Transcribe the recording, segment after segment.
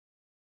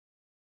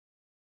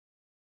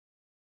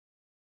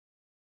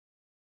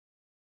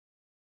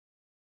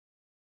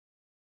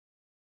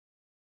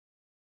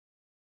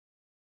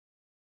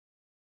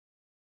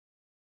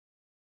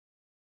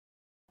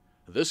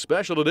This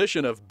special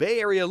edition of Bay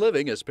Area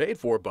Living is paid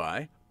for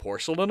by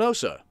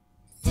Porcelanosa.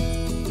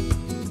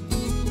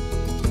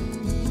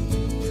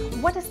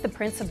 What does the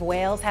Prince of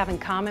Wales have in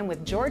common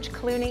with George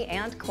Clooney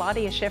and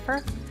Claudia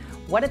Schiffer?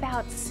 What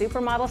about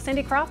supermodel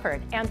Cindy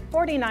Crawford and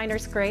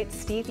 49ers great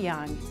Steve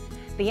Young?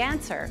 The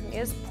answer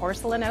is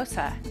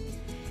Porcelanosa.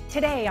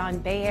 Today on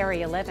Bay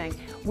Area Living,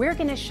 we're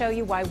going to show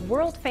you why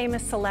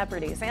world-famous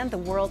celebrities and the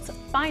world's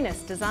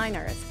finest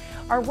designers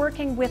are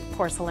working with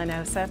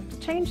Porcelanosa to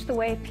change the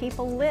way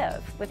people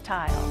live with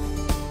tile.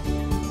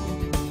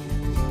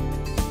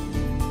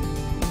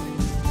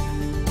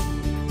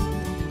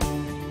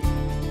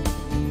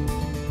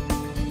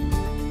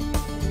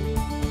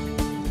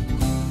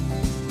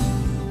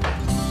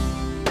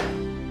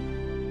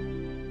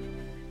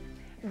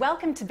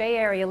 Welcome to Bay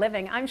Area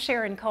Living. I'm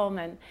Sharon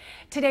Coleman.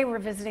 Today we're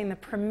visiting the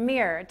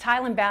premier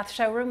tile and bath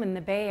showroom in the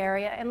Bay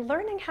Area and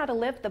learning how to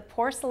live the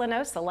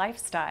Porcelanosa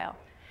lifestyle.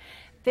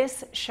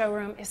 This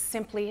showroom is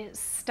simply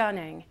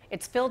stunning.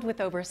 It's filled with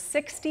over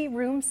 60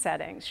 room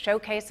settings,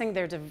 showcasing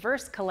their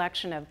diverse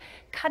collection of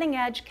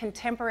cutting-edge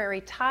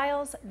contemporary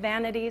tiles,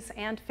 vanities,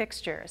 and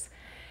fixtures.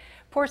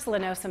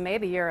 Porcelanosa may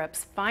be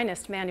Europe's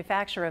finest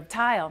manufacturer of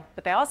tile,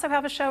 but they also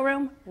have a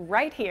showroom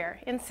right here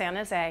in San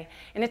Jose.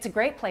 And it's a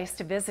great place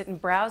to visit and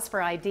browse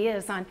for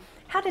ideas on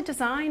how to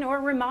design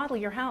or remodel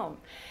your home.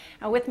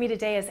 Now, with me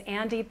today is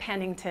Andy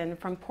Pennington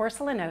from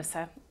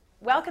Porcelanosa.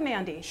 Welcome,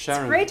 Andy.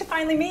 Sharon, it's great to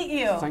finally meet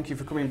you. Thank you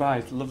for coming by.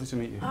 It's lovely to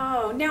meet you.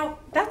 Oh, now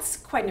that's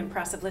quite an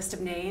impressive list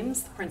of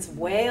names. The Prince of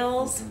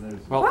Wales.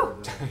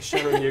 Well,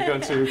 Sharon, you're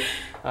going to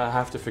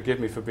have to forgive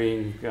me for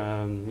being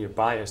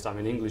biased. I'm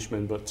an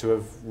Englishman, but to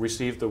have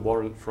received the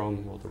warrant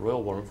from, well, the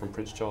royal warrant from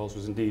Prince Charles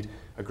was indeed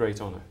a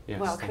great honour. Yes,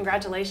 well,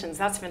 congratulations.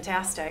 That's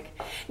fantastic.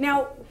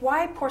 Now,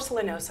 why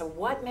Porcelanosa?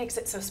 What makes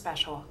it so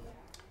special?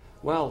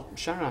 Well,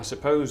 Sharon, I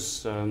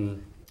suppose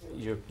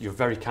you're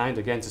very kind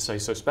again to say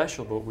so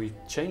special, but we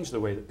changed the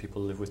way that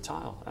people live with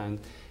tile, and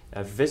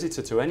a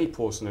visitor to any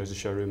Porcelanosa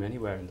showroom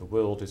anywhere in the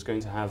world is going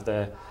to have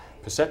their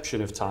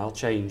perception of tile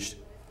changed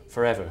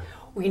forever.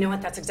 Well, you know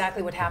what, that's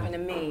exactly what happened to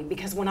me,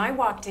 because when I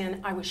walked in,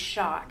 I was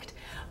shocked.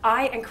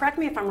 And correct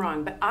me if I'm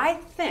wrong, but I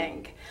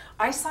think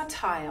I saw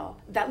tile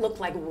that looked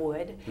like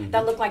wood,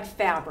 that looked like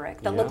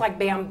fabric, that looked like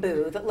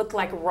bamboo, that looked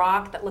like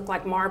rock, that looked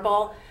like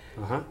marble.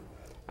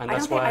 And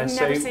that's why I I've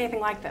say never seen anything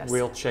like this.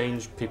 We'll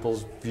change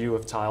people's view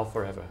of tile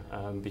forever,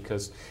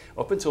 because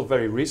up until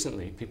very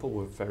recently, people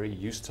were very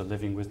used to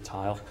living with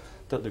tile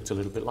that looked a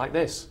little bit like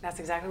this. That's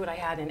exactly what I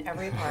had in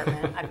every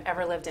apartment I've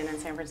ever lived in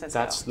San Francisco.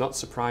 That's not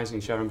surprising,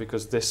 Sharon,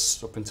 because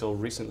this, up until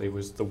recently,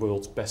 was the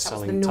world's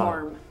best-selling tile.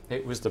 Norm.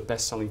 It was the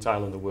best-selling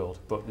tile in the world.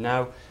 But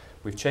now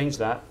we've changed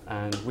that,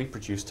 and we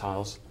produce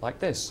tiles like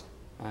this.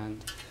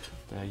 And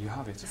there you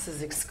have it. This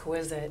is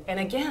exquisite. And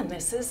again,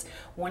 this is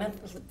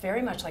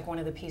very much like one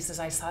of the pieces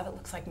I saw that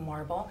looks like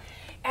marble.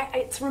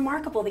 It's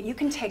remarkable that you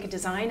can take a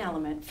design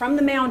element from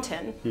the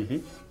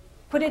mountain,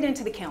 put it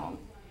into the kiln,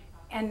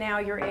 and now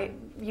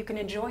you can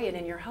enjoy it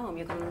in your home.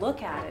 You can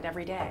look at it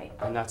every day.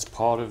 And that's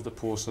part of the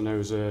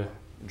Porcelanosa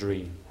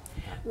dream.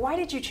 Why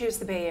did you choose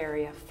the Bay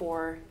Area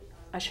for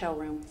a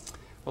showroom?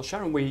 Well,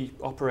 Sharon, we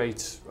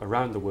operate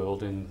around the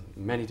world in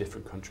many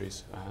different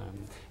countries.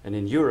 And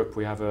in Europe,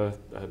 we have a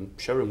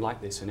showroom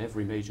like this in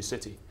every major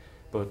city.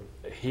 But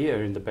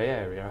here in the Bay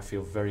Area, I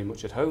feel very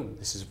much at home.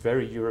 This is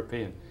very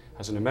European.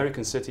 As an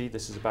American city,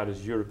 this is about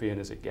as European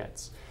as it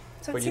gets.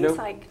 So but it seems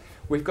like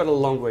we've got a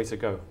long way to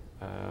go.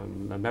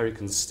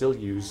 Americans still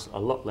use a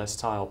lot less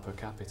tile per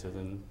capita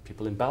than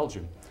people in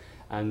Belgium.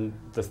 And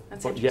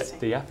but yet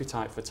the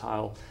appetite for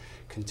tile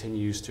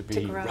continues to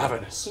be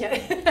ravenous.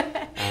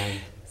 Yeah.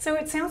 So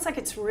it sounds like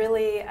it's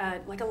really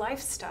like a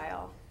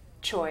lifestyle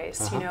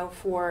choice, you know,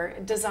 for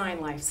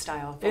design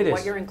lifestyle, for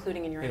what you're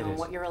including in your home,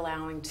 what you're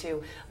allowing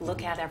to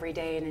look at every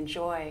day and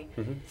enjoy.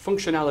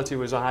 Functionality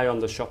was high on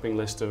the shopping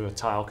list of a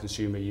tile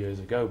consumer years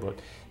ago, but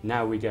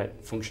now we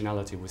get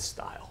functionality with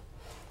style.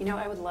 You know,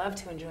 I would love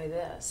to enjoy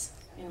this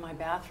in my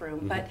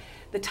bathroom, but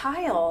the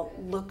tile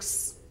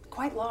looks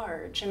quite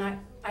large, and I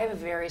have a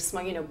very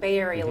small, you know, Bay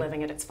Area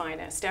living at its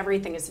finest.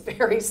 Everything is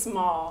very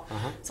small.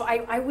 So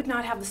I would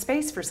not have the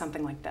space for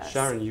something like this.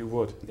 Sharon, you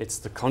would. It's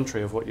the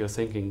contrary of what you're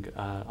thinking.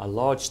 A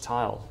large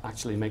tile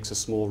actually makes a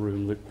small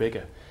room look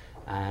bigger.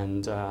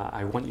 And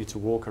I want you to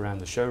walk around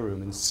the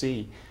showroom and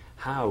see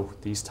how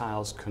these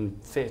tiles can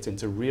fit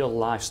into real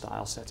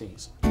lifestyle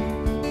settings.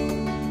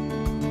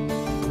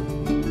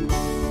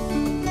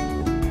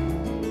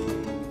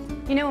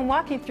 You know, in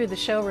walking through the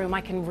showroom,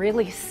 I can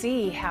really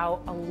see how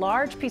a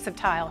large piece of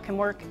tile can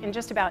work in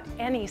just about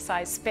any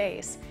size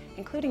space,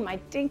 including my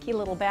dinky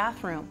little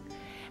bathroom.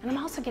 And I'm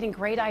also getting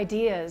great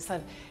ideas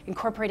of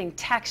incorporating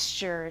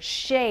texture,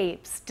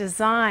 shapes,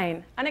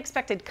 design,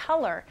 unexpected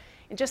color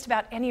in just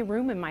about any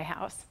room in my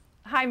house.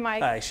 Hi,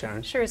 Mike. Hi,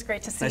 Sharon. Sure is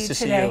great to see nice you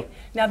to today. See you.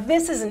 Now,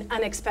 this is an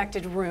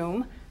unexpected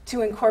room to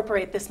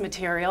incorporate this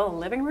material, a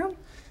living room?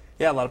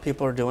 Yeah, a lot of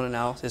people are doing it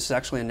now. This is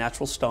actually a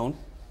natural stone.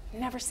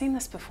 Never seen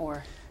this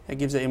before. It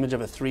gives the image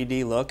of a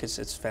 3D look.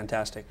 It's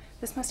fantastic.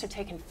 This must have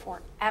taken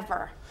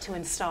forever to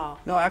install.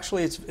 No,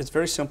 actually, it's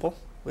very simple.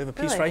 We have a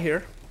piece Really? right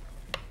here.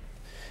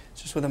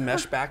 It's just with a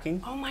mesh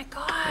backing. Oh my And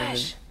gosh. then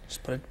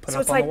just put it So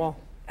up it's on like the wall.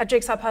 a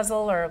jigsaw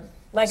puzzle or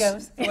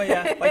Legos. Well,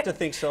 yeah, I like to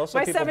think so. Some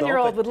My people don't,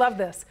 7-year-old but- would love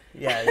this.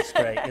 Yeah, it's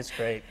great. It's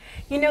great.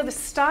 You know, the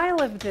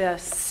style of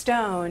this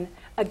stone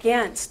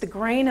against the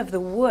grain of the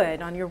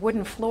wood on your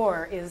wooden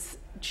floor is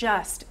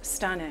just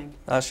stunning.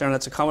 Sharon,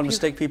 that's a common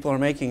mistake people are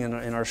making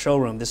in our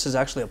showroom. This is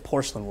actually a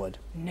porcelain wood.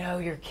 No,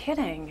 you're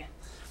kidding.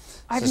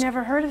 I've is-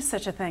 never heard of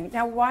such a thing.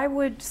 Now, why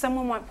would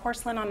someone want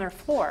porcelain on their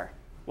floor?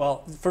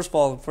 Well, first of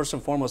all, first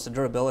and foremost, the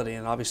durability,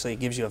 and obviously it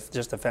gives you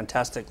just a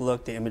fantastic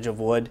look, the image of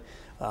wood.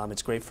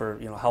 It's great for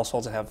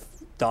households that have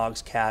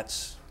dogs,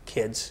 cats,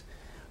 kids,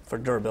 for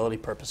durability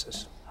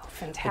purposes. Oh, I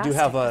fantastic. do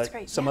have That's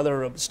great. some Yeah.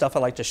 other stuff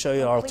I'd like to show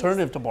you, our please.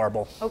 alternative to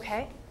marble.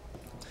 Okay.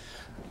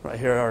 Right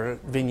here, our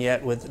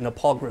vignette with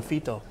Nepal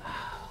graffito,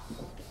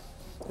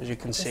 as you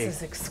can see. This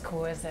is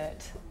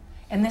exquisite.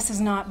 And this is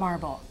not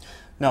marble.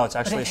 No, it's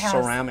actually it a has-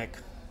 ceramic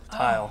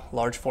tile,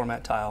 large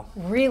format tile.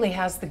 Really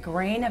has the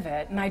grain of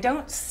it. And I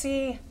don't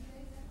see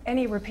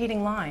any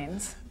repeating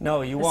lines.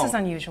 No, you This won't. is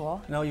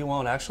unusual. No, you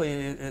won't.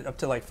 Actually, up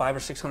to like 500 or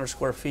 600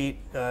 square feet,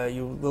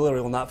 you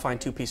literally will not find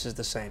two pieces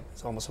the same.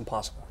 It's almost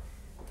impossible.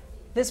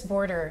 This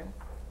border,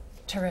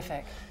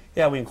 terrific.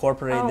 Yeah, we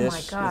incorporated Oh my this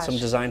with some gosh.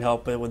 design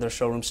help with our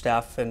showroom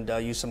staff and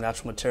used some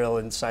natural material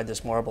inside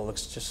this marble.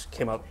 It just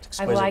came out I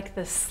exquisite. like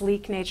the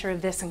sleek nature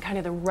of this and kind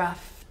of the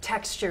rough,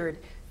 textured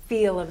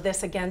feel of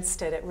this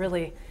against it. It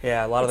really,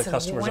 Yeah, a lot of it's the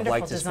customers a have wonderful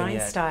liked this design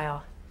vignette.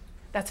 style.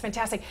 That's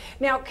fantastic.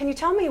 Now, can you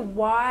tell me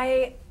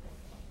why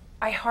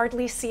I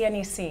hardly see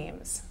any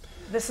seams?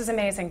 This is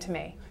amazing to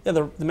me. Yeah,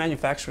 the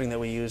manufacturing that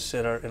we use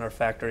in our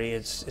factory,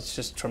 it's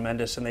just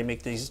tremendous, and they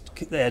make the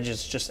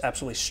edges just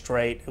absolutely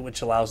straight,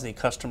 which allows the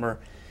customer,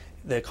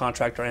 the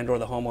contractor, and/or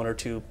the homeowner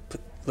to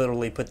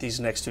literally put these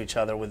next to each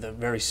other with a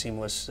very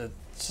seamless.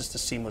 It's just a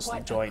seamless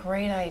What joint. a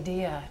great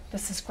idea.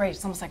 This is great.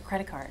 It's almost like a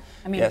credit card.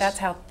 I mean, Yes. that's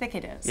how thick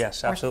it is.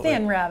 Yes, or absolutely.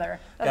 thin, rather.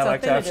 That's Yeah, I'd how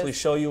like to thin it actually is.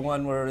 show you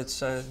one where it's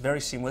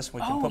very seamless.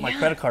 We can Oh, put my yeah.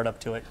 credit card up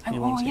to it. Oh,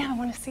 You won't see yeah, it. I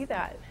want to see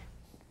that.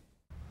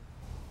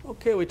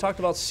 Okay, we talked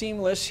about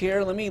seamless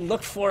here. Let me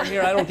look for it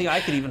here. I don't think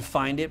I could even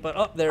find it, but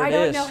oh, there I it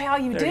don't is. know how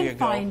you There did you go.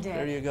 find it.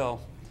 There you go.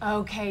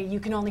 Okay, you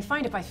can only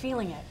find it by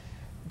feeling it.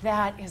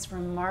 That is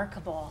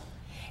remarkable.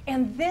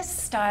 And this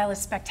style is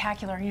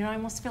spectacular. You know, I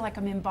almost feel like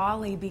I'm in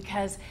Bali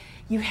because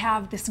you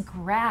have this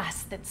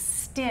grass that's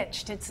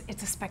stitched. It's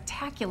a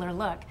spectacular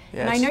look.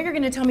 And I Yes. know you're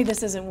going to tell me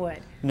this isn't wood.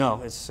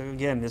 No, it's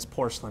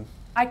porcelain.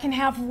 I can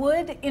have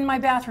wood in my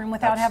bathroom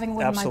without having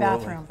wood in my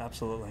bathroom.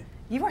 Absolutely.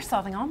 You are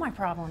solving all my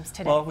problems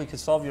today. Well, we could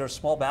solve your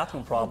small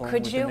bathroom problem.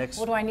 Could with you? The next,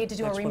 What do I need to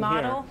do? A next one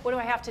remodel? here. What do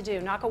I have to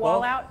do? Knock a wall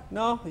Well, out?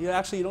 No, you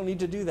don't need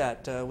to do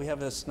that. We have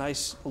this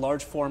nice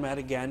large format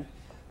again,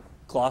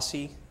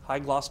 glossy, high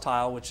gloss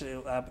tile, which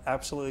will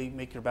absolutely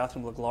make your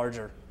bathroom look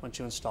larger once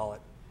you install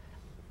it.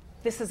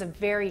 This is a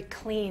very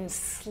clean,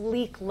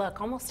 sleek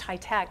look, almost high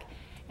tech.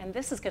 And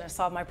this is going to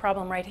solve my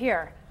problem right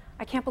here.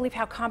 I can't believe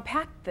how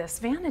compact this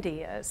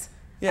vanity is.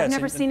 Yeah, I've it's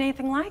never an- seen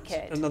anything like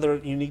it. Another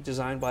unique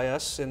design by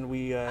us, and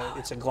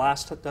it's a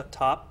glass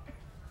top.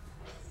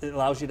 It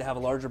allows you to have a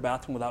larger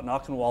bathroom without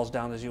knocking walls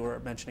down, as you were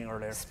mentioning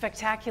earlier.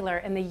 Spectacular.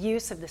 And the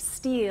use of the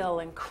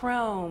steel and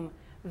chrome,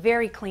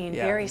 very clean,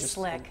 Yeah, very just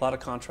slick. a lot of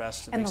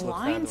contrast. It And makes the it look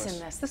lines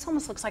fabulous. in this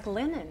almost looks like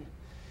linen.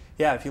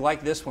 Yeah, if you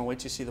like this one, wait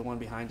till you see the one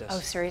behind us. Oh,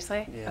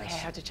 seriously? Yes. Okay, I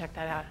have to check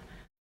that out.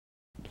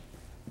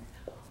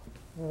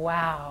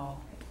 Wow.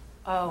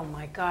 Oh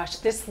my gosh,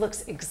 this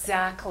looks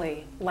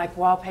exactly like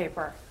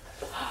wallpaper.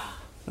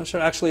 No,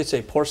 sure. Actually, it's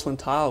a porcelain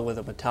tile with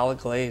a metallic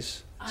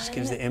glaze. Just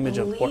gives the image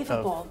of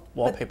Unbelievable.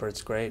 wallpaper.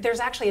 It's great. There's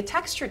actually a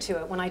texture to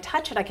it. When I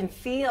touch it, I can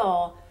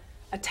feel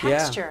a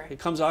texture. Yeah, it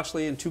comes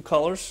actually in two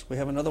colors. We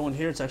have another one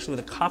here. It's actually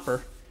with a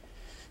copper,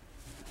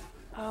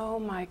 Oh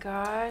my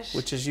gosh.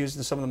 which is used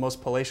in some of the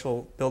most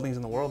palatial buildings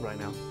in the world right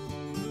now.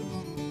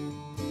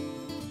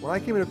 When I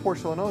came into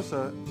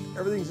Porcelanosa,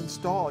 everything's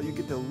installed. You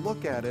get to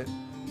look at it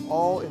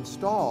all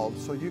installed,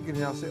 so you can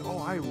now say, oh,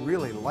 I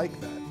really like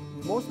that.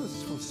 Most of this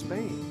is from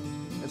Spain,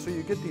 and so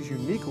you get these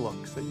unique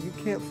looks that you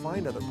can't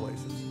find other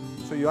places.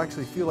 So you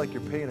actually feel like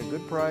you're paying a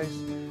good price,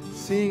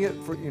 seeing it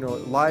for,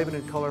 live and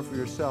in color for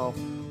yourself,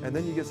 and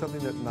then you get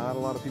something that not a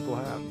lot of people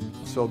have.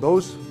 So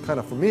those kind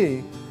of, for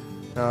me,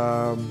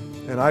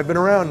 and I've been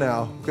around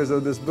now because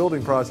of this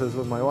building process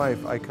with my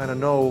wife, I kind of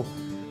know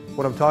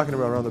what I'm talking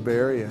about around the Bay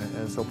Area,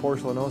 and so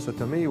Porcelanosa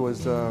to me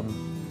was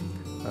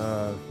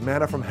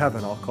manna from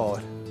heaven, I'll call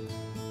it.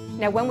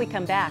 Now, when we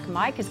come back,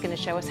 Mike is going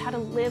to show us how to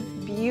live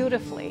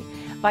beautifully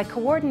by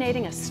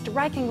coordinating a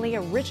strikingly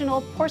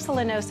original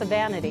Porcelanosa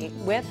vanity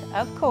with,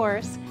 of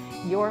course,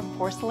 your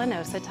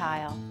Porcelanosa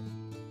tile.